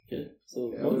Okay.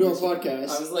 So welcome to our podcast.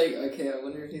 I was like, okay, I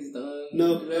wonder if he's done.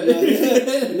 No,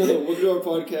 welcome to our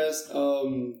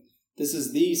podcast. This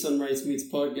is the Sunrise Meets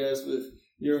podcast with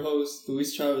your host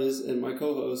Luis Chavez and my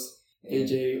co-host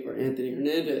AJ or Anthony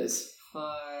Hernandez.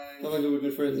 Hi. How long have we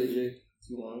been friends, AJ?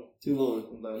 Too long.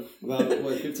 I'm done. About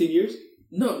what, 15 years?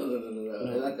 No.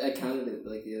 I counted it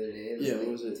like the other day. What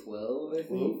was it? 12, I think.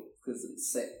 Because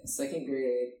it's second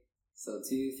grade. So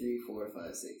 2, 3, 4,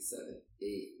 5, 6, 7,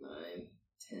 8, 9,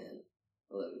 10,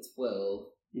 11, 12.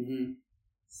 Mm-hmm.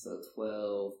 So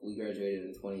 12. We graduated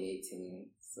in 2018.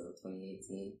 So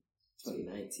 2018,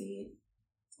 2019,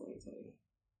 2020.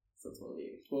 So 12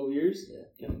 years. 12 years?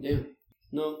 Yeah. Damn.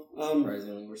 No.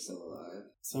 Surprisingly, we're still alive.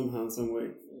 Somehow, some way.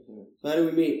 Mm-hmm. So how did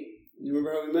we meet? You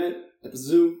remember how we met? At the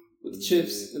zoo with the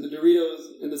chips and the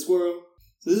Doritos and the squirrel.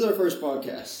 So this is our first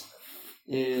podcast,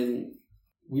 and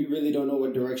we really don't know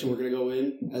what direction we're gonna go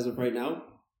in as of right now.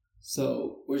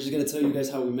 So we're just gonna tell you guys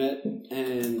how we met,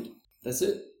 and that's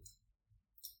it.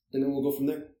 And then we'll go from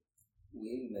there.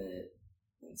 We met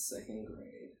in second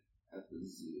grade at the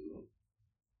zoo.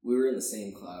 We were in the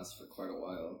same class for quite a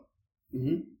while.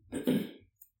 Mm-hmm.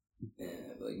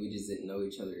 And we just didn't know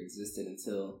each other existed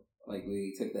until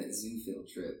we took that zoo field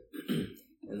trip.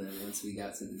 And then once we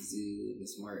got to the zoo,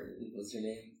 Miss Martin, what's her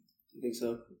name? I think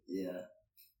so. Yeah.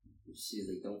 She was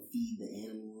like, don't feed the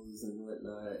animals and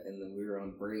whatnot. And then we were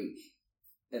on break.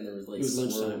 And there was it was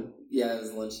lunchtime. Yeah, it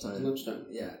was lunchtime. Lunchtime.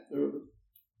 Yeah.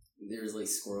 There was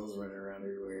squirrels running around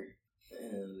everywhere.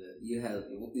 And you had,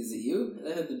 is it you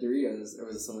that had the Doritos, or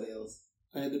was it somebody else?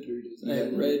 I had the Doritos. I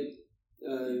had red.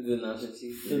 The nacho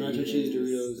cheese. The nacho cheese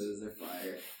Doritos. Those are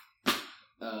fire.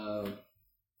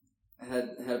 I had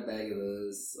a bag of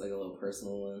those, a little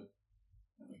personal one.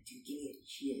 I'm like, dude, give me that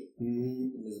shit.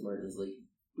 Mm-hmm. And Ms. Martin's like,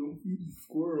 don't feed the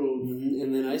squirrels. Mm-hmm.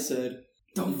 And then I said,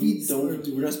 don't feed the squirrels.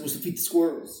 We're not supposed to feed the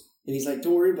squirrels. And he's like,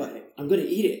 don't worry about it. I'm going to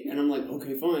eat it. And I'm like,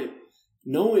 okay, fine.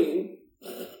 Knowing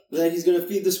that he's going to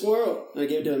feed the squirrel. And I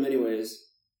gave it to him anyways.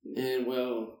 And,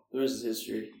 well, the rest is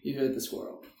history. You fed the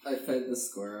squirrel. I fed the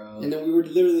squirrel. And then we were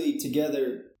literally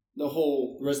together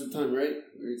the rest of the time, right?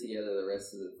 We were together the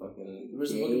rest of the fucking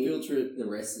field trip. The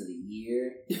rest of the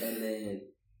year. And then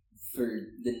for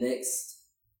the next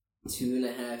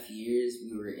 2.5 years,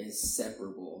 we were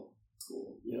inseparable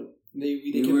school. Yep. They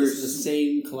kept us in the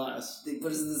same class. They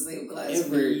put us in the same class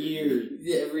every year.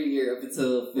 Yeah, every year up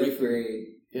until 5th grade.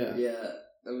 Yeah. Yeah,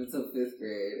 up until 5th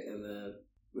grade. And then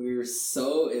we were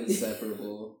so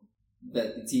inseparable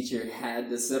that the teacher had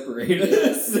to separate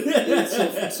us.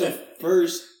 So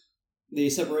first, they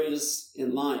separated us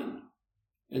in line.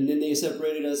 And then they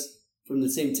separated us from the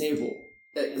same table.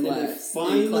 And then they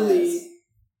finally...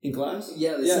 In class?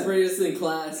 Yeah, they separated us in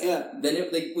class. Yeah. Then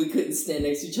we couldn't stand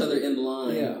next to each other in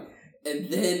line. Yeah. And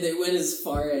then they went as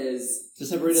far as to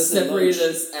separate us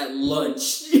at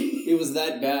lunch. It was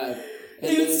that bad.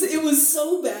 It was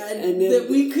so bad that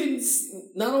we couldn't...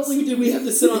 Not only did we have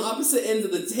to sit on opposite ends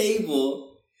of the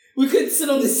table, we couldn't sit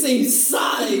on the same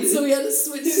side, so we had to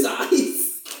switch sides.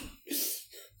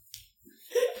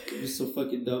 It was so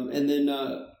fucking dumb. And then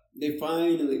they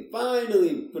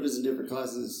finally put us in different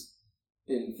classes.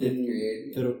 In 5th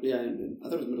grade. I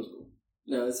thought it was middle school.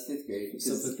 No, it's 5th grade.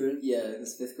 Still 5th grade? Yeah,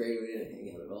 because 5th grade we didn't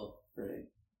hang out at all. Right.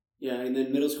 Yeah, and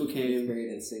then middle school came. 5th grade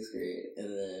and 6th grade, and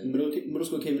then middle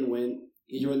school came and went.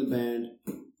 He joined the band.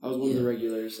 I was one of the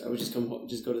regulars. I would just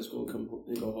go to school, come home,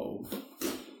 and go home.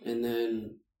 And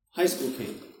then high school came.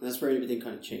 And that's where everything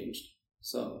kind of changed.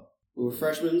 So we were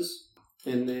freshmen,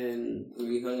 and then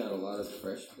we hung out a lot as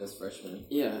freshmen.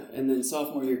 Yeah, and then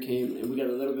sophomore year came, and we got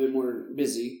a little bit more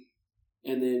busy.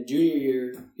 And then junior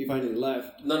year, he finally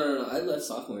left. No. I left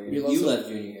sophomore year. You left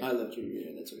junior year. I left junior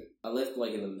year, that's right. I left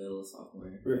in the middle of sophomore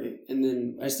year. Right. And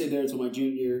then I stayed there until my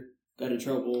junior year, got in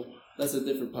trouble. That's a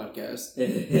different podcast.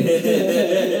 And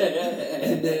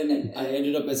then I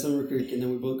ended up at Summer Creek, and then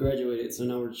we both graduated. So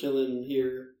now we're chilling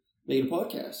here, making a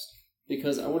podcast.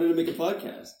 Because I wanted to make a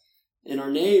podcast. And our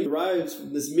name derives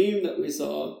from this meme that we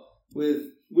saw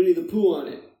with Winnie the Pooh on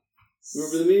it.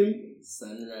 Remember the meme?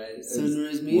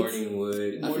 Sunrise Meets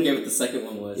Morningwood. I forget what the second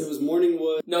one was. It was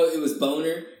Morningwood. No, it was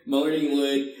Boner,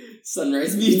 Morningwood,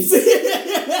 Sunrise Meets.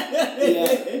 Yeah.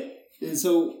 And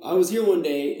so I was here one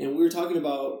day, and I was talking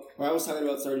about starting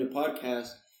a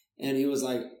podcast, and he was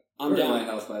like, I'm down. At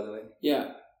my house, by the way.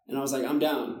 Yeah. And I was like, I'm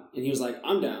down. And he was like,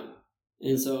 I'm down.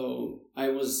 And so I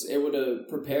was able to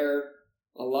prepare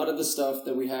a lot of the stuff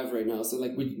that we have right now. So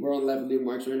we're on lavender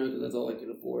marks right now because that's all I can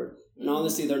afford. And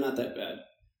honestly, they're not that bad.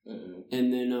 Mm-hmm.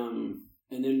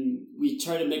 And then we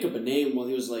tried to make up a name while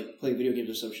he was playing video games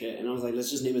or some shit. And I was like, let's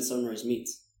just name it Sunrise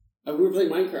Meets. We were playing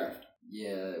Minecraft.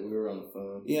 Yeah, we were on the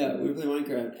phone. Yeah, we were playing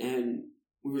Minecraft. And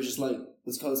we were just like,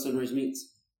 let's call it Sunrise Meats.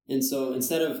 And so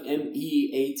instead of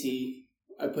MEAT,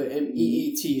 I put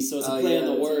MEET, so it's a play on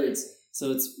the words. Right.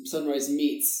 So it's Sunrise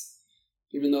Meats,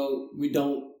 even though we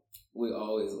don't. We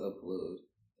always upload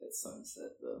at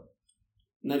sunset, though.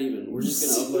 Not even. We're just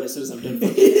gonna upload as soon as I'm done.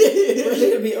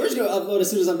 We're just gonna upload as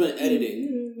soon as I'm done editing.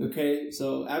 Okay,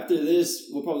 so after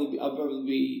this, I'll probably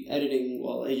be editing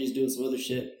while AJ's doing some other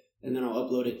shit, and then I'll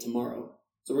upload it tomorrow.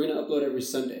 So we're gonna upload every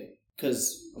Sunday,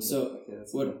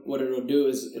 what it'll do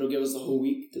is it'll give us the whole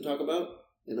week to talk about,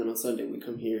 and then on Sunday we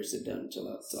come here, sit down, and chill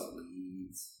out, talk.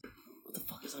 What the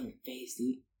fuck is on your face,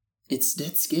 dude? It's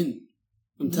dead skin.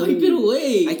 I'm telling you. Wipe it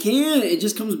away. I can't. It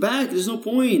just comes back. There's no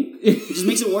point. It just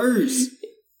makes it worse.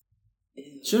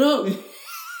 Shut up.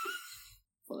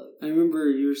 I remember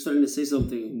you were starting to say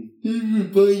something. I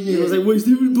was like, wait,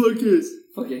 Stephen podcast.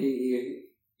 Fuck, I hate you.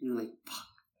 You're like, fuck.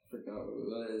 I forgot what it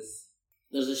was.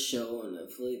 There's a show on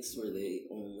Netflix where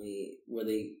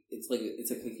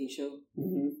it's a cooking show,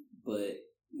 but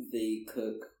they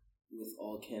cook with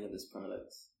all cannabis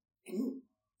products.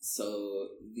 So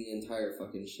the entire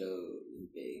fucking show is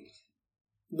baked.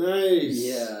 Nice.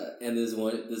 Yeah, and this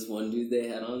one dude they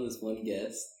had on, this one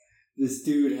guest. This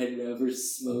dude had never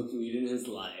smoked weed in his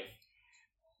life.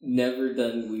 Never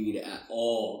done weed at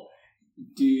all.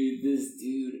 Dude, this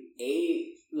dude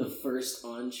ate the first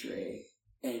entree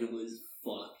and was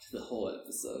fucked the whole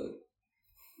episode.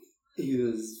 He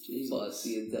was fucked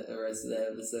the rest of the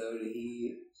episode.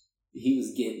 He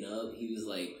was getting up. He was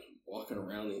like walking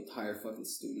around the entire fucking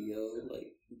studio,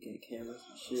 like looking at cameras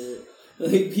and shit,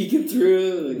 like peeking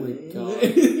through. Like, oh my god!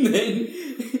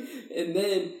 and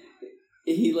then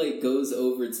he like goes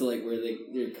over to like where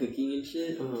they're cooking and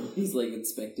shit. He's like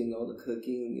inspecting all the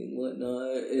cooking and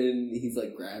whatnot, and he's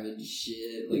like grabbing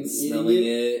shit, like smelling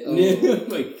it. Oh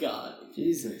my god!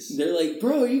 Jesus! They're like,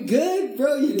 "Bro, you good?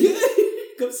 Bro, you good?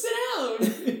 Come sit down."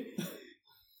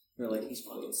 They're like, "He's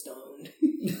fucking stoned."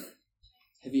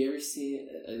 Have you ever seen?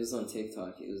 It was on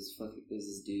TikTok. It was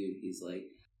this dude. He's like,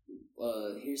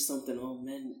 "Here's something all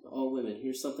women.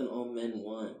 Here's something all men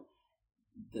want.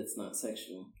 That's not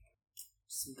sexual.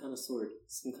 Some kind of sword,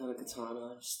 some kind of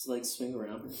katana, just to like swing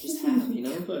around, just have, you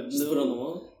know, just put on the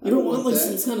wall. You don't want like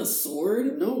some kind of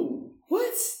sword? No.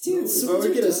 What, dude? No. If I were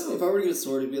to get a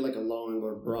sword, it'd be like a long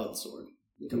or broad sword.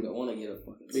 I want to get a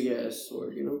fucking big ass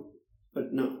sword, you know.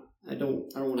 But no. I don't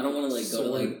want to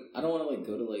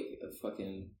go to a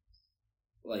fucking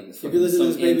like if you listen to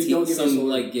this, baby, don't give some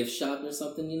like gift shop or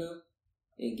something, you know,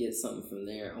 and get something from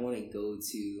there. I want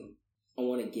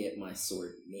to get my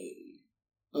sword made.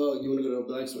 Oh, you want to go to a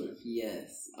blacksmith?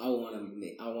 Yes, I want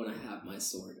to have my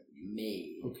sword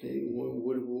made. Okay,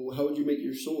 how would you make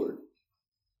your sword?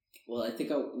 Well,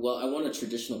 I want a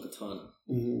traditional katana,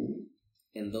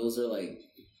 and those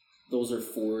are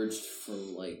forged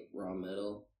from like raw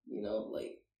metal. You know,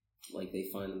 like they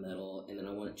find the metal, and then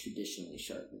I want it traditionally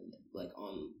sharpened, like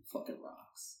on fucking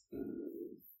rocks.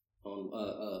 On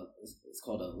it's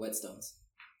called whetstones.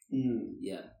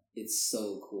 Yeah, it's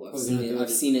so cool. I've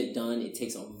seen it done. It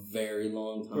takes a very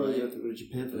long time. Probably have to go to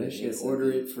Japan for that shit.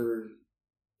 Order it for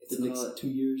the next 2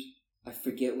 years. I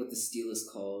forget what the steel is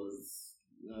called.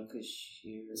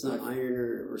 It's not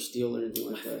iron or steel or anything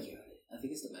like that. I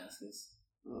think it's Damascus.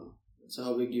 Oh, so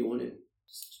how big do you want it?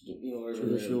 You know,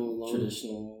 traditional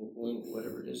length,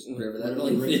 whatever it is, whatever that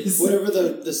length is, whatever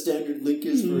the standard length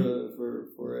is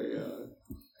for a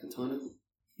katana.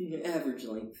 Average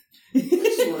length. I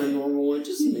just want a normal one.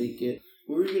 Just make it.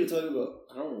 What were you gonna talk about?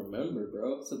 I don't remember,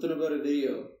 bro. Something about a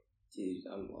video. Dude,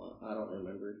 I don't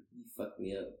remember. You fucked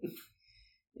me up.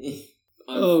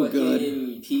 Oh god.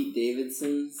 Pete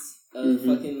Davidson's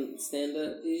fucking stand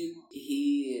up, dude.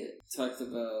 He talked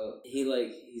about he's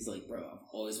like, bro, I've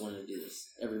always wanted to do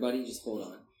this. Everybody just hold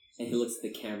on. And he looks at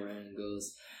the camera and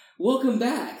goes, "Welcome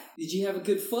back. Did you have a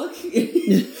good fuck?"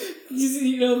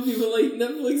 You know people like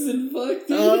Netflix and fuck,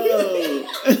 dude. Oh.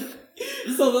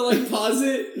 So they'll like pause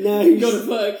it, nice. Go to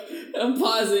fuck, and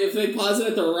pause it. If they pause it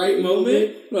at the right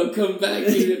moment, they'll come back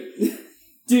to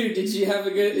dude, did you have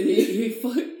a good...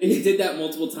 He did that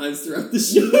multiple times throughout the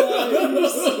show.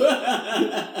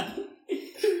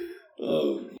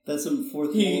 Oh, that's some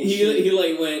fourth he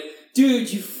like went,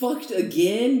 dude, you fucked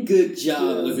again? Good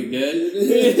job. Was it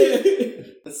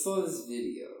good? I saw this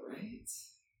video, right?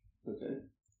 Okay.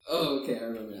 Oh, okay, I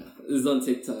remember now. It was on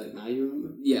TikTok. Now you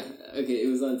remember? Yeah, okay, it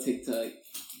was on TikTok.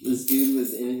 This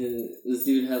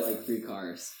dude had like 3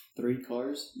 cars. 3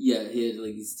 cars? Yeah, he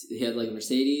had like a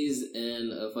Mercedes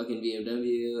and a fucking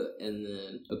BMW and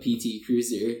then a PT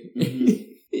Cruiser.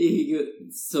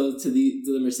 So to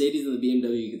the Mercedes and the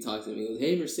BMW, you can talk to him. He goes,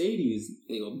 "Hey, Mercedes,"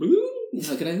 and you go, "Bloom."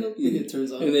 How can I help you? It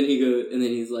turns on. And then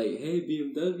he's like, hey,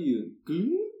 BMW.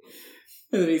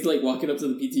 And then he's like walking up to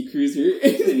the PT Cruiser.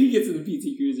 And then he gets in the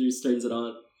PT Cruiser, turns it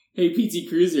on. Hey, PT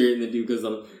Cruiser. And the dude goes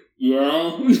on,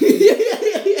 yeah.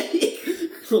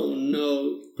 Oh,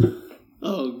 no.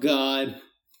 Oh, God.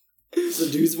 The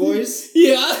dude's voice?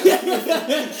 Yeah.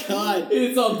 God.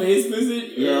 It's all bass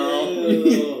music.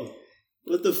 Yeah.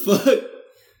 What the fuck?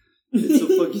 It's so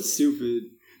fucking stupid.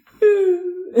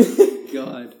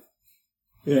 God.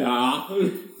 Yeah.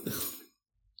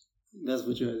 That's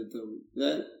what you had to tell me.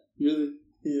 That? Really?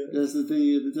 Yeah. That's the thing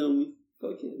you had to tell me?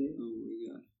 Fuck yeah, dude. Oh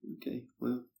my God. Okay,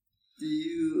 well. Do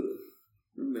you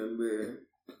remember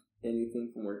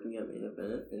anything from working at Main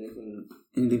Event?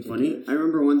 Anything funny? I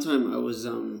remember one time I was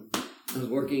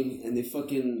working and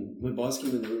my boss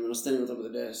came in the room and I was standing on top of the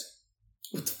desk.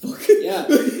 What the fuck? Yeah.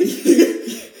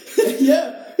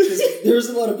 Yeah. Because there was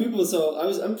a lot of people, so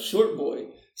I'm a short boy.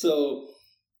 So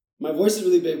my voice is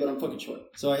really big, but I'm fucking short.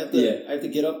 So I have to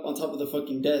get up on top of the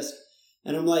fucking desk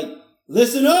and I'm like,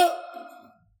 listen up!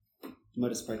 You might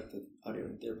have spiked the audio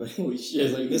right there, but holy shit. I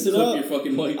was like, listen up. Your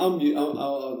fucking mic. I'll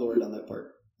lower down that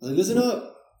part. I was like, listen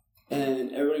up.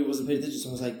 And everybody wasn't paying attention, so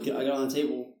I was like, I got on the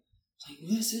table. I was like,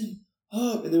 listen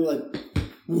up. And they were like,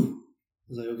 woo. I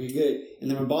was like, okay, good. And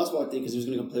then my boss walked in because he was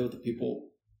going to come play with the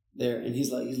people there. And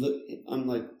I'm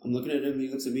looking at him and he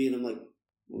looks at me and I'm like,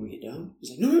 when we get down? He's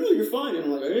like, no, you're fine. And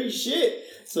I'm like, hey, shit.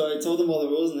 So I told them all the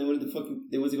rules and they went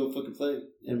to go fucking play.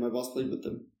 And my boss played with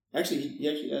them. Actually, he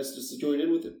actually asked us to join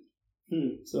in with him.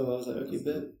 So I was like, okay,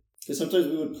 bet. Because sometimes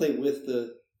we would play with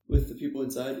the people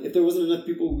inside. If there wasn't enough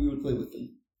people, we would play with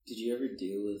them. Did you ever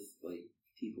deal with, like,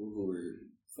 people who were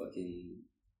fucking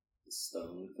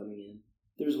stoned coming in?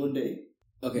 There was one day.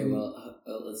 Okay, well,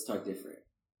 let's talk different.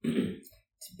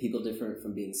 People different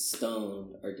from being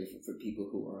stoned are different from people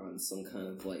who are on some kind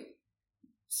of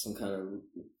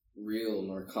real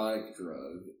narcotic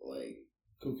drug, like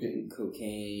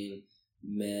cocaine,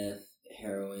 meth,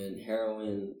 heroin.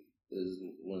 Heroin is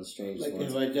one of the strangest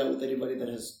ones. Have I dealt with anybody that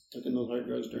has taken those hard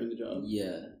drugs during the job?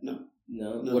 Yeah. No.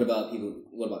 What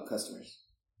about customers?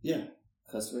 Yeah.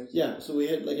 Customers? Yeah. So we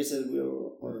had, like I said,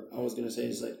 I was going to say,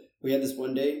 is like, we had this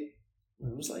one day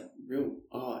where it was like real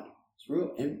odd. It's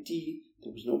real empty.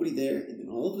 There was nobody there. And then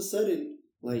all of a sudden,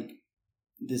 like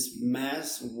this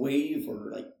mass wave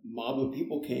or like mob of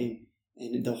people came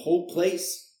and the whole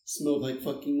place smelled like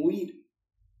fucking weed.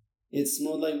 It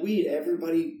smelled like weed.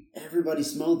 Everybody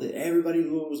smelled it. Everybody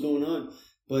knew what was going on.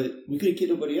 But we couldn't get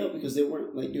nobody out because they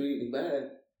weren't like doing anything bad.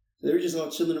 They were just all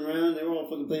chilling around. They were all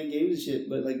fucking playing games and shit.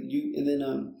 But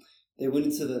they went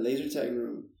into the laser tag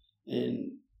room,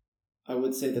 and I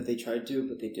would say that they tried to,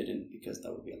 but they didn't because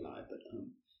that would be a lie. But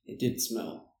it did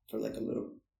smell for a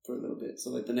little bit.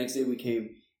 So like the next day we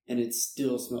came, and it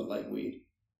still smelled like weed.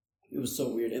 It was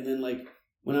so weird. And then like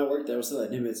when I worked there, I was still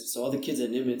at Nimitz. So all the kids at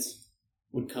Nimitz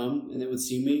would come and they would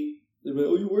see me. They'd be like,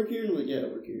 "Oh, you work here?" And I'm like, "Yeah, I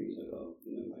work here." He's like, "Oh,"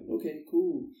 and I'm like, "Okay,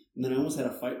 cool." And then I almost had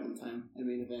a fight one time at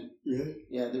Main Event. Really?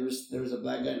 Yeah, there was a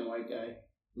black guy and a white guy.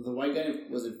 The white guy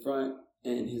was in front,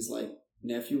 and his like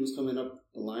nephew was coming up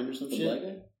the line or some shit. The black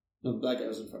guy? No, the black guy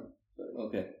was in front.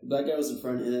 Okay. The black guy was in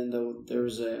front, and then there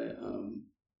was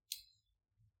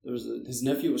his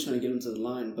nephew was trying to get him to the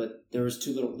line, but there was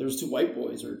two white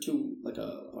boys or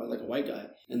a white guy,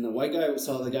 and the white guy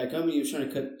saw the guy coming. He was trying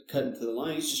to cut into the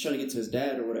line. He's just trying to get to his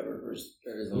dad or whatever,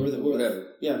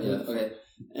 whatever. Yeah. Okay.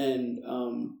 And I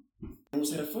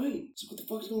almost had a fight. So what the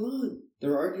fuck is going on? They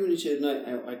were arguing and shit, and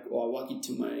I walk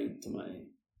into my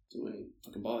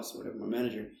fucking boss or whatever, my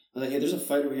manager. I was like, "Hey, there's a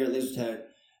fight over here at Laser Tag,"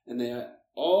 and they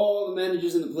all the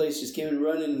managers in the place just came and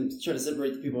running and tried to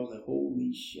separate the people. I was like,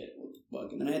 "Holy shit, what the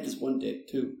fuck?" And then I had this one dick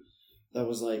too, that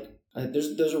was like,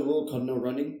 there's a rule called no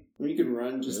running, where you can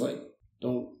run, just like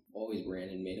don't always ran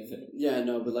in Main Event. Yeah, I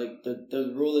know, but like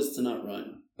the rule is to not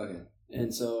run. Okay.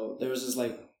 And so there was this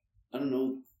like, I don't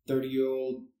know,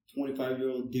 30-year-old,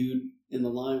 25-year-old dude in the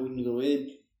line waiting to go in.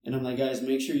 And I'm like, guys,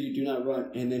 make sure you do not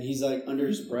run. And then he's like under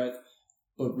his breath,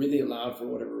 but really loud for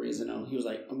whatever reason. He was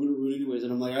like, I'm going to run anyways.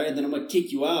 And I'm like, all right, then I'm going to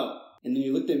kick you out. And then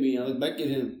he looked at me, and I looked back at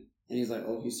him, and he's like,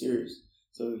 oh, he's serious.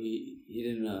 So he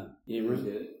didn't run. He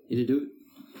didn't do it.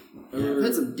 I've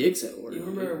had some dicks at work. You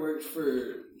remember I worked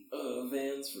for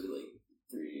Vans for like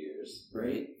 3 years,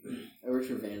 right? I worked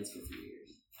for Vans for 3 years.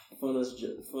 Fun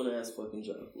ass fucking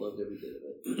job. Loved every bit of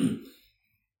it.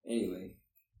 Anyway,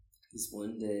 this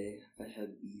one day I had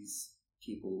these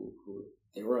people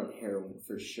they were on heroin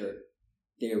for sure.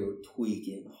 They were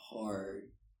tweaking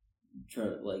hard,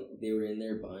 they were in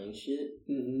there buying shit.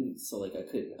 Mm-hmm. So like I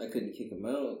couldn't kick them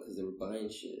out because they were buying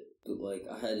shit. But like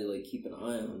I had to like keep an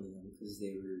eye on them because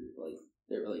they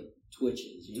were like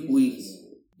twitches,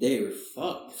 tweaking. They were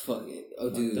fucking. Oh,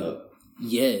 dude. Up.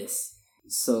 Yes.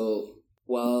 So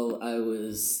while I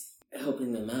was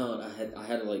helping them out, I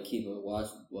had to like keep a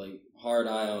hard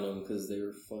eye on them because they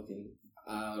were fucking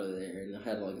out of there, and I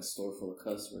had like a store full of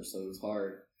customers, so it was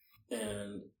hard.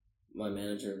 And my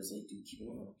manager was like, "Dude, keep an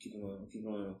eye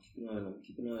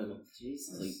on them."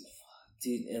 Jesus, like,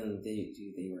 dude, and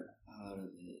they were out of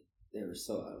it. They were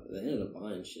so out of it. They ended up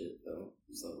buying shit though.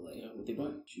 So like, What they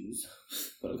buy? Shoes.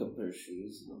 Bought a couple pair of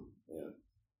shoes. Yeah.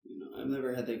 You know, I've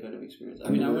never had that kind of experience. I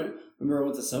mean, I went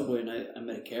to Subway and I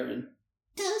met a Karen.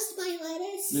 Toast my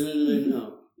lettuce.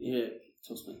 No. Yeah,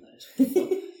 toast my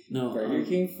lettuce. No, Burger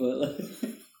King foot.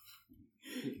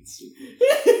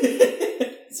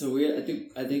 So I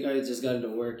think I just got into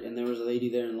work and there was a lady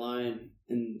there in line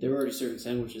and they were already serving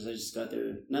sandwiches. I just got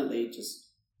there not late, just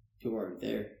people were already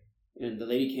there. And the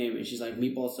lady came and she's like,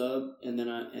 meatball sub, and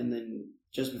then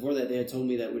just before that they had told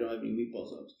me that we don't have any meatball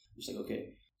subs. I'm just like,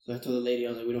 okay. So I told the lady, I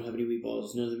was like, we don't have any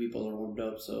meatballs. None of the meatballs are warmed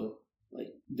up, so like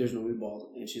there's no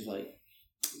meatballs. And she's like,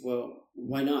 well,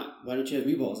 why not? Why don't you have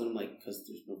meatballs? And I'm like, because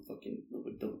there's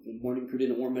the morning crew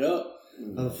didn't warm it up.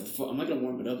 Mm-hmm. I'm not gonna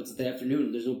warm it up. It's the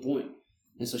afternoon. There's no point.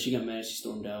 And so she got mad. She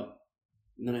stormed out.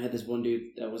 And then I had this one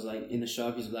dude that was like in the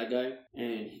shop. He's a black guy,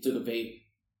 and he took a vape.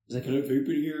 He's like, "Can I vape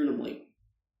in here?" And I'm like,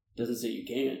 "Doesn't say you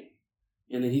can't."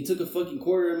 And then he took a fucking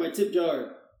quarter in my tip jar.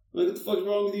 I'm like, "What the fuck's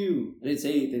wrong with you?" I didn't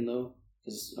say anything though,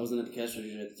 because I wasn't at the cash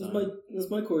register at the time. That's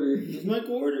my quarter. It's my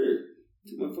quarter.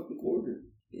 Took my fucking quarter.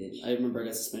 Bitch. I remember I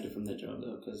got suspended from that job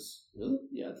though, because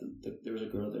yeah, there was a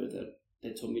girl there that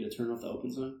they told me to turn off the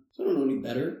open sign. So I don't know any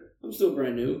better. I'm still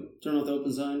brand new. Turn off the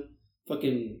open sign.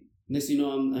 Fucking next thing you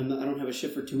know, I don't have a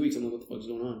shift for 2 weeks. I'm like, what the fuck's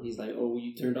going on? He's like, oh,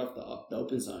 you turned off the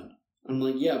open sign. I'm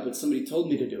like, yeah, but somebody told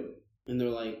me to do it. And they're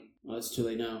like, oh, it's too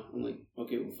late now. I'm like,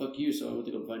 okay, well, fuck you. So I went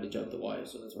to go find a job at the Y,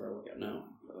 so that's where I work at now.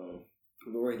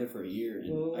 I've been working there for a year,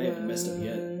 and I haven't messed up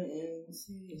yet.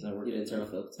 You didn't turn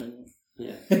off the open sign?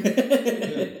 Yeah.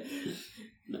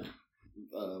 No.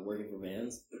 Working for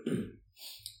Vans.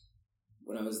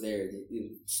 When I was there,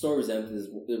 the store was empty.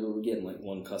 We were getting like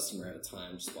one customer at a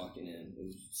time just walking in.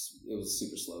 It was a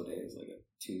super slow day. It was like a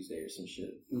Tuesday or some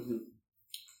shit. Mm-hmm.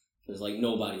 There's like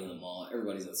nobody in the mall.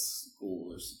 Everybody's at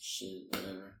school or some shit,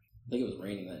 whatever. I think it was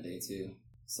raining that day too.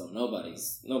 So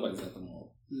nobody's at the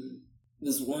mall. Mm-hmm.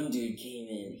 This one dude came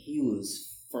in. He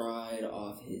was fried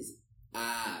off his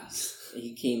ass.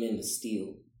 He came in to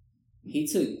steal. He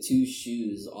took 2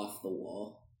 shoes off the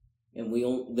wall. And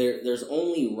there's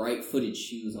only right-footed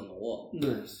shoes on the wall.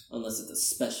 Nice. Unless it's a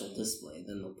special display,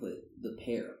 then they'll put the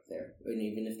pair up there. And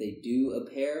even if they do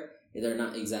a pair, they're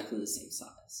not exactly the same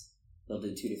size. They'll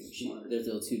do 2 different shoes.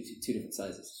 They'll do two different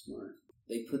sizes. Smart.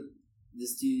 They put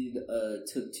this dude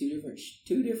took two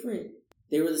different.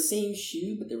 They were the same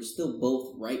shoe, but they were still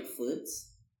both right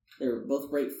foots. They were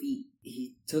both right feet.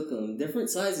 He took them different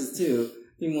sizes too.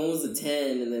 I think one was a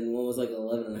 10, and then one was like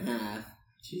 11.5.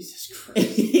 Jesus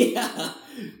Christ. Yeah.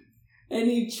 And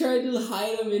he tried to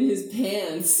hide them in his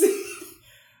pants.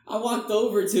 I walked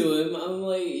over to him. I'm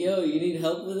like, yo, you need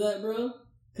help with that, bro?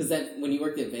 Because that when you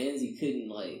worked at Vans, you couldn't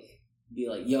like be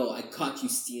like, yo, I caught you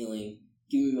stealing.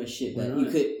 Give me my shit back. You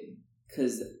could,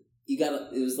 because you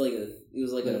got it was like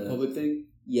a public thing?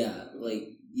 Yeah. Like,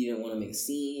 you didn't want to make a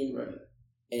scene. Right.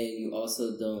 And you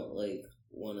also don't like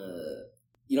want to.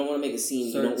 You don't want to make a scene.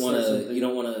 You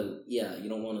don't want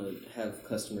to have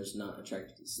customers not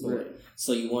attracted to the store. Right.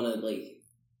 So you want to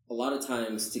a lot of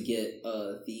times to get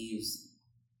thieves.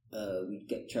 We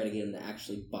try to get them to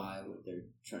actually buy what they're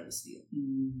trying to steal.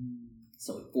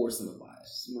 So we force them to buy it.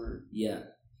 Smart. Yeah.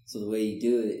 So the way you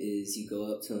do it is you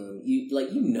go up to them. You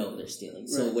know they're stealing.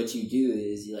 So Right. what you do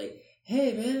is you like,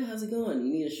 hey man, how's it going?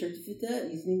 You need a shirt to fit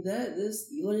that? You need that? This?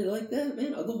 You like that,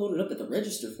 man? I'll go hold it up at the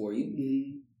register for you.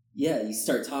 Mm-hmm. Yeah, you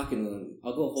start talking to them.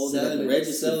 I'll go hold it at the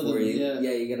register for you.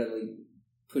 Yeah, you gotta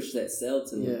push that sell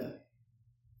to them.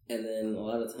 Yeah. And then a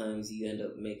lot of times you end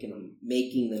up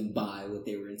making them buy what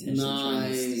they were intentionally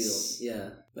trying to steal. Yeah,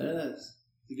 That's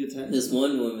a good time. this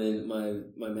one woman,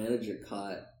 my manager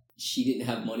caught. She didn't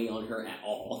have money on her at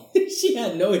all. She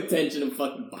had no intention of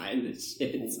fucking buying this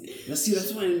shit. See,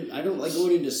 that's why I don't like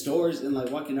going into stores and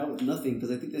like walking out with nothing because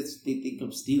I think they think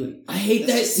I'm stealing. I hate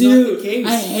That's that too. not the case.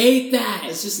 I hate that.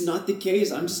 It's just not the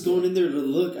case. I'm just going in there to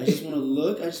look. I just want to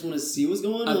look. I just want to see what's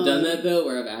going on. I've done that though,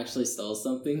 where I've actually stole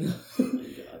something. Oh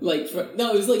my God.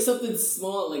 No, it was like something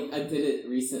small. Like I did it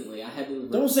recently. I had to.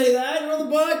 Don't say that. You're on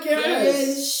the podcast.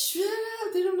 Yeah, shut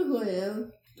up. They don't know who I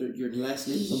am. Your last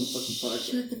name's on the fucking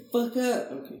podcast. Shut the fuck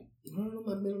up. Okay. I don't know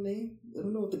my middle name. I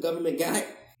don't know what the government got.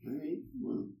 Alright.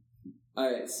 Well.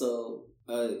 Alright, so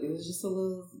it was just a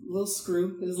little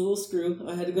screw. It was a little screw.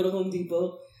 I had to go to Home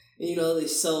Depot you know, they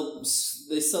sell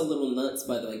little nuts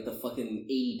by the fucking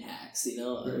 80 packs. You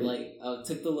know, Right. like I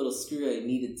took the little screw I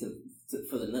needed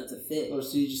for the nut to fit. Oh,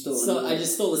 so you just stole. So I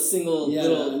just stole a single Yeah,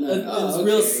 little. no. It was Oh,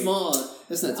 real okay. small.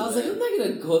 That's not. Too I was bad. like, I'm not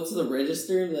gonna go up to the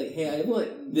register and be like, "Hey, I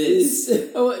want this.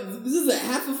 This is a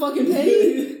half a fucking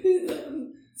penny."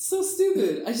 So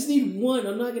stupid. I just need one.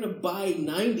 I'm not gonna buy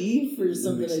 90 for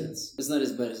something. Makes sense. It's not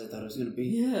as bad as I thought it was gonna be.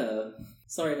 Yeah.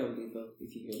 Sorry, Home Depot,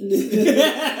 if you hear this.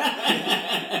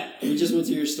 We just went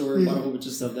to your store and bought a whole bunch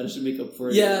of stuff that I should make up for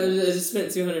it. Yeah, I just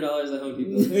spent $200 at Home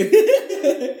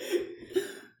Depot.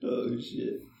 Oh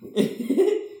shit.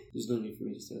 There's no need for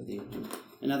me to stay at the home.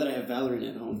 And now that I have Valorant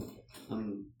at home,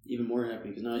 I'm even more happy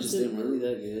because now I just Is stay it in really work.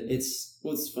 that good? It's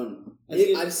fun.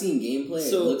 I've seen gameplay.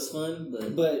 So- it looks fun,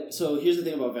 But so here's the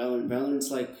thing about Valorant. Valorant's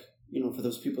like, for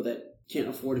those people that can't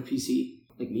afford a PC,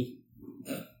 like me.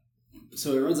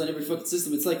 So it runs on every fucking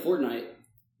system. It's like Fortnite.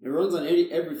 It runs on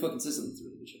every fucking system. It's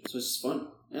really good shit. So it's just fun.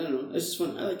 I don't know. It's just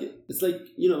fun. I like it. It's like,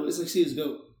 it's like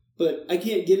CSGO. But I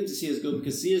can't get into CSGO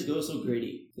because CSGO is so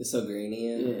gritty. it's so grainy.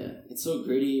 Yeah, it's so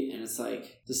gritty and it's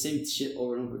like the same shit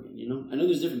over and over again, I know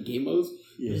there's different game modes,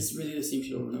 but it's really the same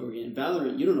shit over and over again. In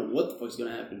Valorant, you don't know what the fuck's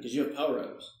gonna happen because you have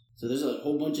power-ups. So there's a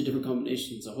whole bunch of different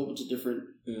combinations, a whole bunch of different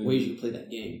ways you can play that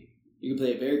game. You can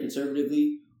play it very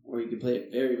conservatively or you can play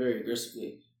it very, very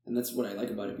aggressively. And that's what I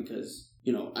like about it because,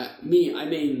 I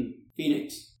main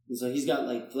Phoenix. And so he's got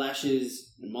like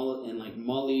flashes and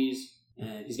mollies.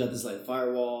 And he's got this like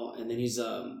firewall, and then his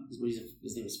name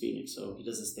is Phoenix, so he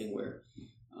does this thing where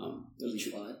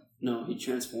he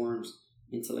transforms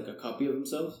into like a copy of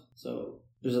himself. So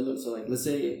let's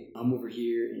say I'm over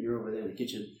here and you're over there in the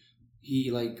kitchen. He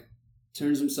like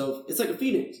turns himself. It's like a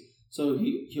phoenix. So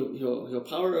he'll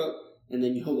power up, and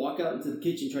then he'll walk out into the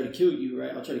kitchen, try to kill you.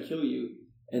 Right? I'll try to kill you,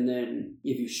 and then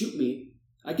if you shoot me,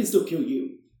 I can still kill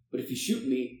you. But if you shoot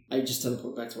me, I just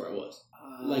teleport back to where I was.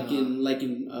 Like in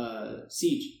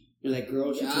Siege. You're like,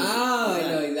 girl, she I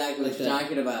know exactly like what you're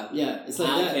talking about. Yeah, it's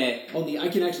like that. Only I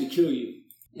can actually kill you.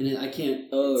 And then I can't.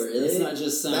 Oh, really? It's not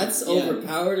just That's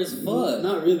overpowered as fuck.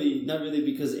 Not really,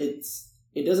 because it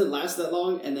doesn't last that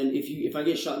long. And then if I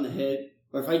get shot in the head,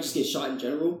 or if I just get shot in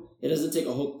general, it doesn't take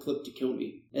a whole clip to kill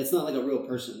me. It's not like a real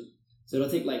person. So it'll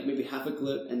take like maybe half a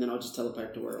clip, and then I'll just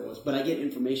teleport to where I was. But I get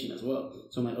information as well.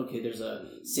 So I'm like, okay, there's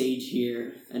a Sage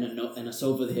here, and a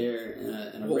Sova there,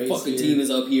 and a whole Raze fucking here. team is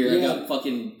up here. Yeah. I got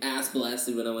fucking ass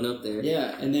blasted when I went up there.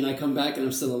 Yeah, and then I come back and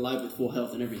I'm still alive with full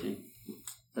health and everything.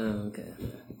 Oh, okay.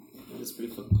 It's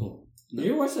pretty fucking cool. Did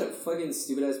you ever watch that fucking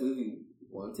stupid ass movie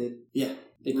Wanted? Yeah.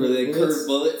 Where they curve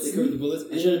bullets? They curve the bullets.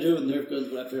 I should have done it with Nerf guns,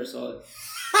 but after I saw it.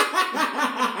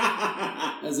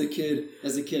 As a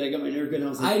kid, I got my Nerf gun and I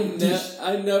was like,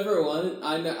 I never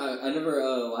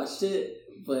watched it,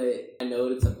 but I know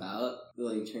what it's about.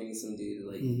 Like training some dude to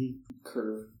like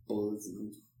curve bullets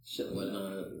and shit and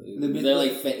whatnot.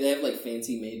 They have like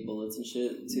fancy made bullets and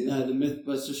shit too. The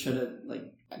Mythbusters tried to like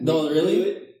no, really? do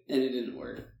it, and it didn't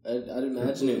work. I'd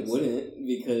imagine it wouldn't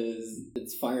because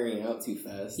it's firing out too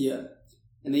fast. Yeah.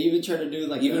 And they even try to do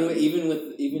like even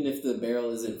if the barrel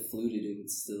isn't fluted, it would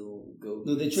still go.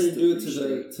 No, they try to do it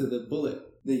to the bullet.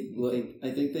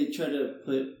 I think they try to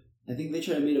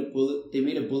make a bullet. They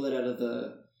made a bullet out of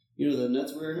the the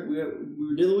nuts we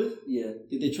were dealing with. Yeah.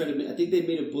 They tried to. I think they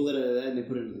made a bullet out of that and they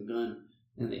put it in the gun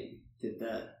and they did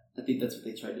that. I think that's what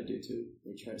they tried to do too.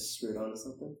 They tried to screw it onto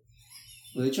something.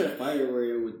 Well, they try to fire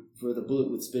where the bullet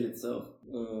would spin itself.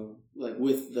 Like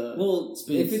with the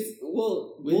spin.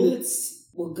 Bullets.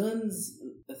 Well, guns.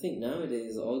 I think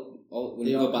nowadays all when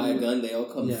you go buy a gun, they all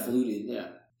come fluted. Yeah,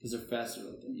 because they're faster.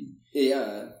 Like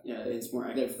that. Yeah, it's more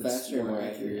accurate. They're faster and more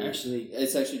accurate. Actually,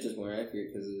 it's actually just more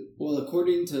accurate because. Well,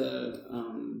 according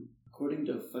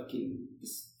to fucking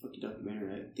this fucking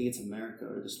documentary, I think it's America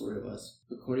or The Story of Us.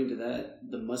 According to that,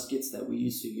 the muskets that we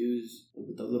used to use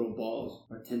with the little balls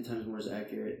are 10 times more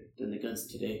accurate than the guns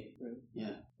today. Right.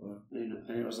 Yeah. Well,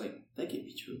 I was like, that can't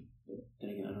be true. But then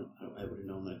again, I wouldn't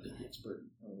know. I'm not a gun expert.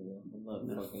 I'm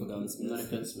not a fucking gunsmith. I'm not a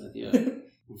gunsmith. Yeah.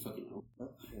 I'm fucking know. I'm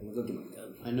gonna go get my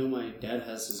gun. I know my dad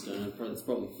has his gun. It's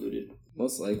probably fluted.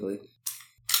 Most likely.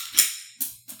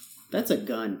 That's a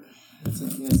gun. That's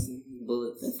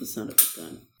bullets. That's the sound of a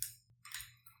gun.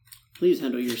 Please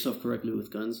handle yourself correctly with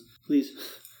guns. Please.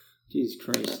 Jesus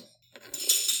Christ.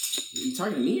 Are you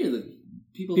talking to me or the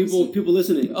people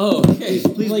listening? Oh, okay.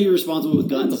 Please be responsible with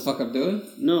guns. What the fuck I'm doing?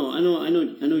 No, I know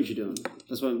what you're doing.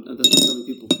 That's why I'm telling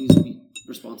people, please be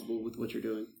responsible with what you're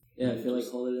doing. Yeah, I feel like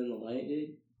hold it in the light,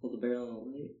 dude. Hold the barrel in the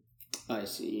light. I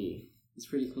see. It's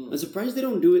pretty cool. I'm surprised they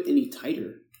don't do it any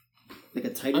tighter. Like a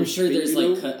tighter. I'm sure there's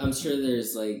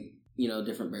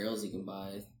different barrels you can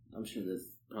buy. I'm sure there's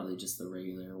probably just the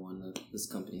regular one that this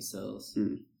company sells.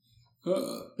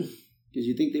 Because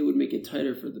you think they would make it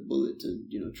tighter for the bullet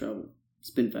to, travel,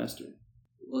 spin faster.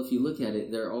 Well, if you look at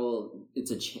it, they're all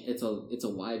it's a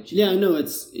wide chain. Yeah, I know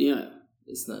it's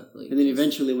not like. And then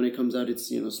eventually, when it comes out, it's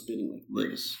spinning like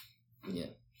this. Yeah.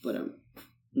 But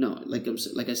no, like I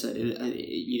said,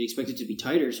 you'd expect it to be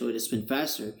tighter, so it'd spin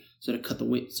faster, so it'll cut the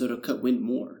wind, wind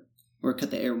more, or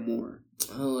cut the air more.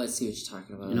 Oh, I see what you're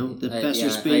talking about. The faster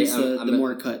spins, the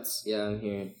more it cuts. Yeah, I'm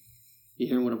hearing. You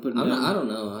hearing what I'm putting down? I don't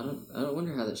know. I don't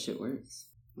wonder how that shit works.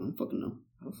 I don't fucking know.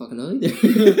 I don't fucking know either.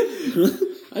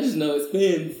 I just know it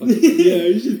spins.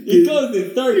 It goes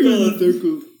in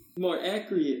circles. More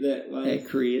accurate that way.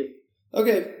 Accurate.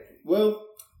 Okay, well,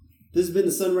 this has been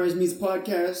the Sunrise Meets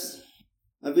Podcast.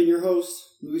 I've been your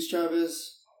host, Luis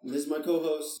Chavez. And this is my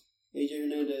co-host, AJ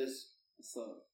Hernandez. What's up?